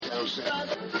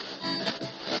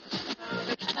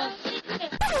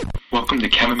Welcome to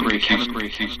Kevin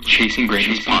Bracey's Chasing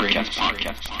Greatness podcast.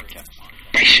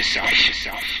 Brace yourself.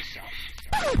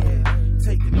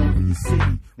 Taking over the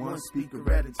city, one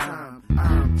speaker at a time.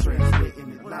 I'm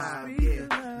transmitting it live, yeah.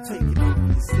 Taking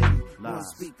over the city, one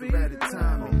speaker at a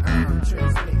time. And I'm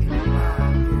transmitting it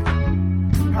live.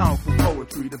 Powerful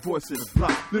poetry, the voice of the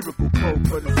block. Lyrical code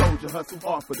for the soldier, hustle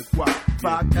hard for the squad.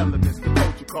 5 elements, the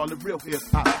culture, call it real hip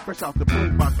hop. Fresh out the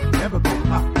boombox, never go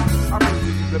hop. I'm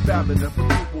really the ballad of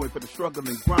a boy for the struggle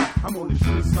and grind. I'm on the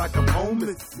streets like I'm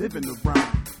homeless, living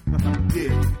around.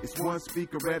 Yeah, it's one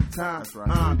speaker at a time.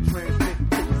 I'm transmitting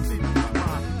to the city.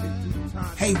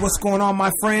 Hey, what's going on,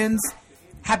 my friends?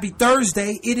 Happy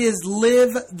Thursday. It is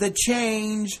Live the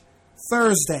Change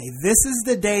Thursday. This is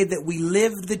the day that we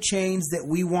live the change that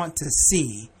we want to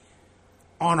see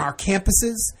on our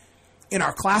campuses, in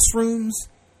our classrooms,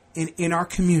 and in our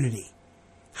community.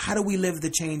 How do we live the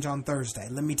change on Thursday?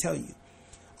 Let me tell you.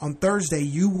 On Thursday,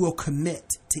 you will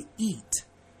commit to eat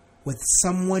with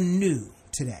someone new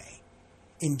today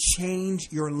and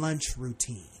change your lunch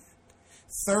routine.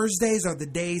 Thursdays are the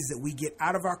days that we get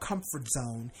out of our comfort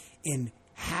zone and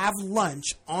have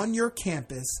lunch on your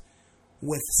campus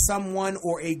with someone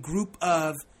or a group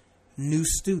of new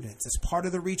students. It's part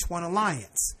of the Reach One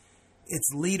Alliance.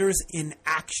 It's Leaders in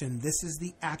Action. This is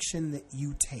the action that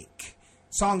you take.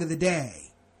 Song of the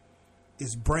day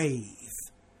is Brave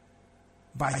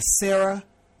by Sarah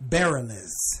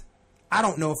Bareilles. I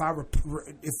don't know if I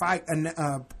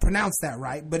pronounce that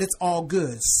right, but it's all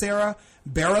good. Sarah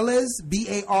Bareilles,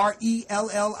 Barellies.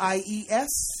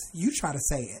 You try to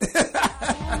say it.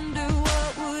 I wonder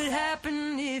what would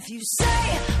happen if you say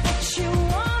what you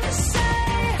want to say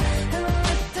and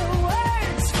let the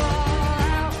words fall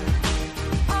out.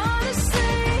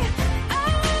 Honestly,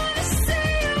 I want to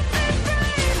see you be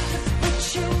brave.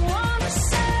 What you want to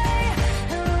say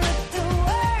and let the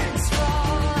words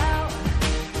fall out.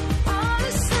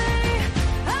 Honestly,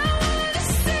 I want to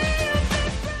see you be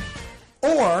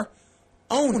brave. Or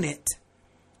Own It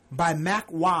by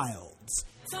Mac Wilds.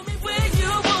 Tell me where you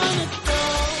wanna go,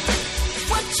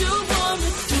 what you wanna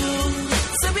do.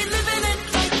 So we living it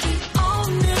like we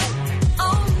own it.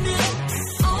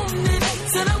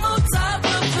 Till I'm on top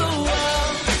of the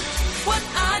world. What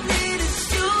I need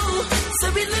is you.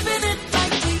 So we living it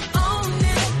like we own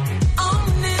it.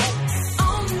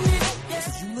 Yeah.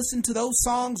 As you listen to those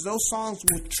songs will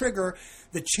trigger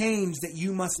the change that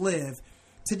you must live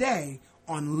today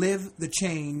on Live the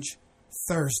Change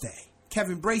Thursday.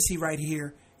 Kevin Bracey right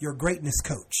here, your greatness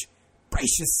coach.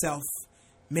 Brace yourself.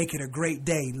 Make it a great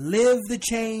day. Live the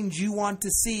change you want to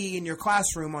see in your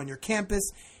classroom, on your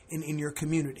campus, and in your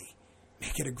community.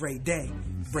 Make it a great day.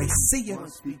 Brace, see ya. One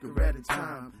speaker at a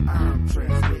time. I'm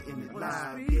transmitting it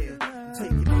live, yeah.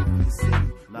 Taking over the city,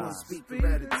 one speaker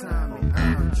at a time. And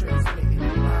I'm transmitting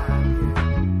it live, yeah.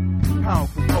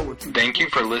 Powerful poetry. Thank you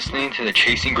for listening to the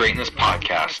Chasing Greatness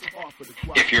podcast.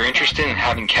 If you're interested in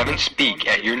having Kevin speak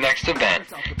at your next event,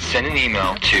 send an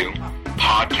email to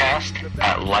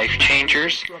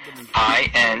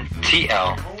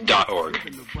podcast@lifechangersintl.org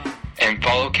and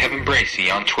follow Kevin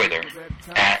Bracey on Twitter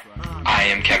at I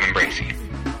am Kevin Bracey.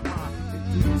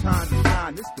 Time to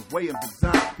shine, it's the way I'm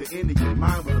designed. The end of your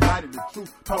mind with the light of the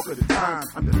truth, talk of the time.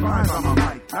 I'm defined by my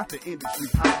mic, not the industry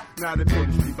hype. Not the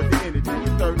ministry, but the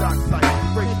energy. Third eye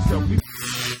sight, break yourself, we